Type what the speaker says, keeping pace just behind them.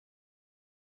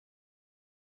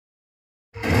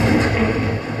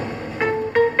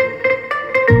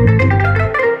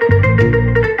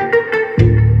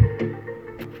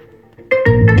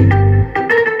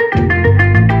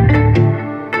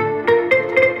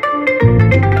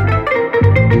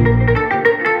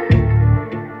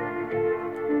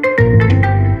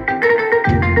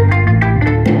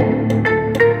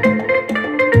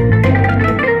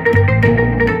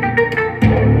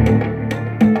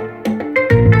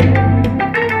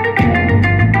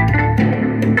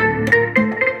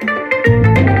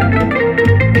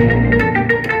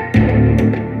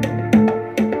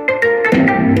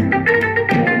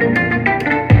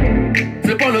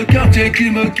Qui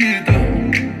me quitte,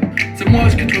 c'est moi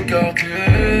je quitte le quartier.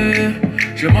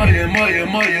 J'ai maillé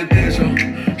déjà.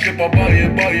 J'ai pas baillé,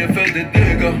 fait des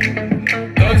dégâts.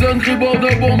 Tyson Gribord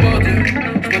de bombardier.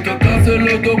 J'peux te casser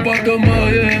le dos, pas te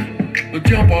marier. Me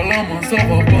tiens par la main, ça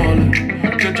va parler.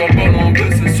 J'ai déjà le ballon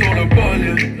baissé sur le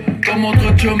palier. Comme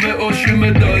entre Dieu mais oh j'suis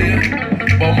médaillé.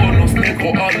 Vamonos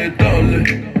négro, allez d'aller.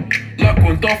 La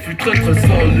cuenta fut très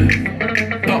salée.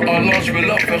 Ta Allah j'vais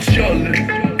la faire chialer.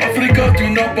 Africa, tu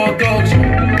n'as pas d'âge.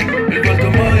 Ils veulent te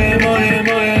marier.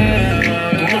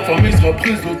 Ton nom de famille sera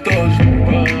prise d'otage.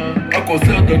 À quoi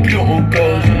sert d'être lion en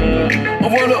cage?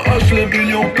 Envoie le H, les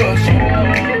millions cash.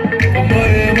 Oh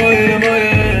mailler.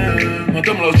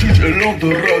 Madame la juge est lente de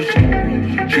rage.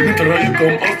 J'ai mitraillé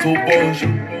comme un sauvage.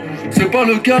 C'est pas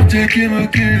le quartier qui me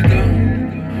quitte,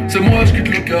 c'est moi je quitte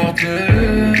le quartier.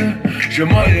 J'ai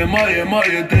maillé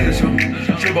déjà.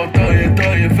 J'ai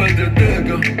bataillé, fait des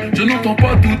dégâts. Je n'entends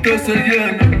pas toutes ces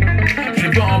hyènes. J'suis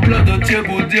pas en plein de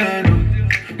thieboudienne.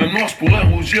 Même moi j'pourrais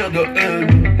rougir de haine.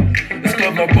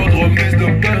 Esclave n'a pas de remise de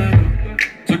peine.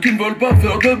 Ceux qui ne veulent pas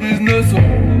faire de business,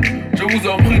 je vous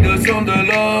en prie descendez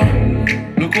là.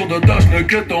 Le cours de tâche n'est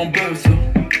qu'est en baisse.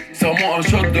 Serre-moi un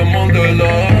shot de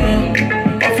Mandela.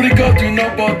 Africa tu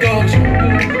n'as pas d'âge.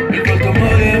 Ils veulent te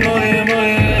marier.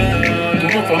 Ton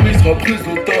nom de famille sera prise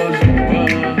d'otage.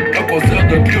 À quoi sert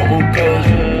d'être lion en cage?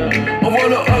 Envoie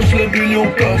le H, les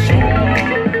millions cash.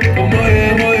 Oh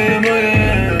mailler.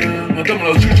 Madame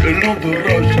la juge est lente de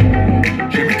rage.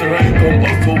 J'ai mitraillé comme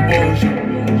un sauvage.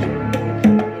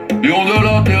 Lion de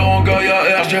la terre en Gaïa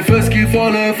R, j'ai fait ce qu'il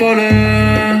fallait.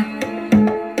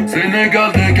 Sénégal,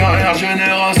 DKR,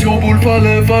 génération boule,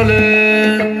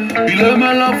 fallait. Il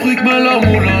aimait l'Afrique, mais la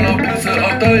moulin l'a poussé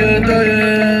à tailler.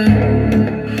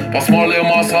 Passe-moi les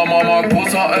massas, maman,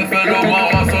 ça, elle fait le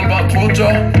mara, ça va trop tcha.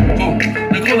 Oh,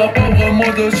 négro n'a pas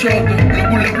vraiment de shot. Le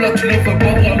boulet plat, tu ne fais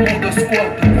pas vraiment de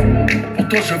squat. Pour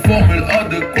toi, j'ai formule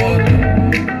adéquate.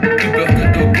 Liberté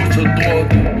de gauche à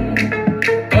droite.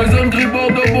 Tyson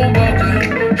Gribord de bombardier.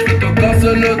 J'vais te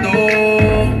casser le dos.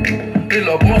 Et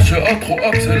la branche a trop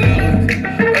accéléré.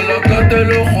 Elle a gâté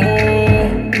le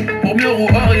rôle. Pour mieux ou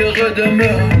arrière des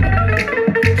mers.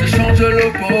 J'ai changé le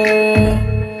port.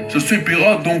 Je suis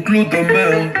pirate donc l'eau de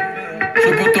mer. Je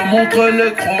peux te montrer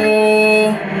les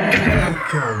crocs.